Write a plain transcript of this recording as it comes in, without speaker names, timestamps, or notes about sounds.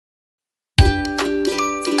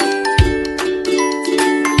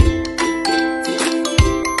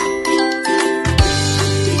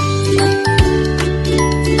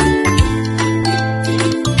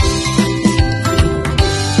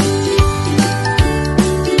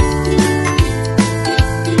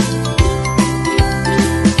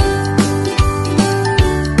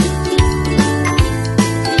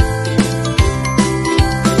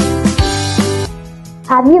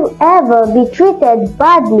Have you ever been treated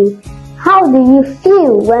badly? How do you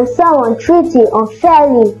feel when someone treats you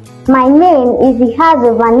unfairly? My name is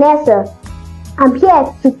Ihaza Vanessa. I'm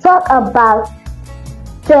here to talk about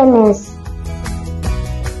fairness.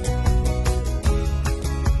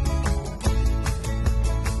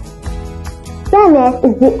 Fairness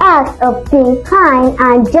is the act of being kind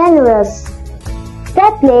and generous.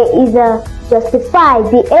 Fair play is a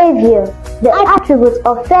justified behavior. The attributes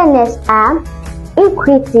of fairness are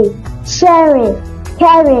equity, sharing,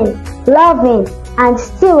 caring, loving, and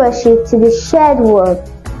stewardship to the shared world.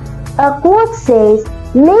 A quote says,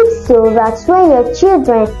 "Live so that when your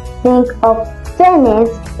children think of fairness,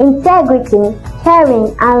 integrity,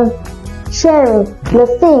 caring, and sharing, they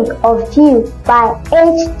think of you," by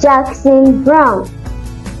H. Jackson Brown.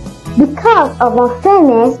 Because of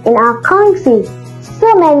unfairness in our country,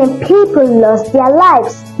 so many people lost their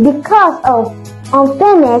lives because of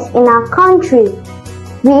unfairness in our country.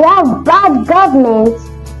 We have bad governments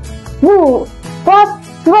who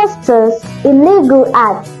fosters illegal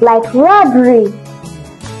acts like robbery,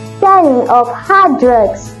 selling of hard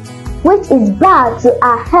drugs, which is bad to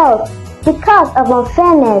our health. Because of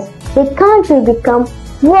unfairness, the country becomes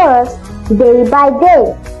worse day by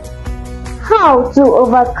day. How to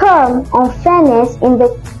overcome unfairness in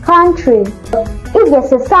the country? If the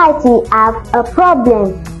society have a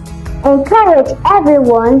problem, encourage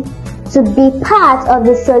everyone to be part of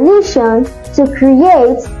the solution to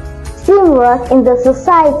create teamwork in the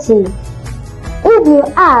society. If you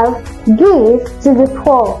have, give to the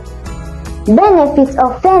poor. Benefits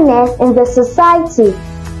of fairness in the society.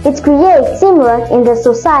 It creates teamwork in the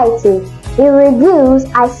society. It reduces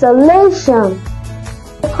isolation.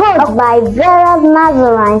 A quote by Vera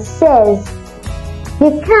Mazarin says,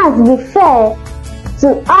 "You can't be fair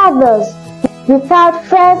to others without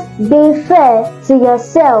first being fair to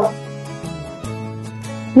yourself."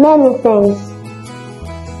 Many thanks.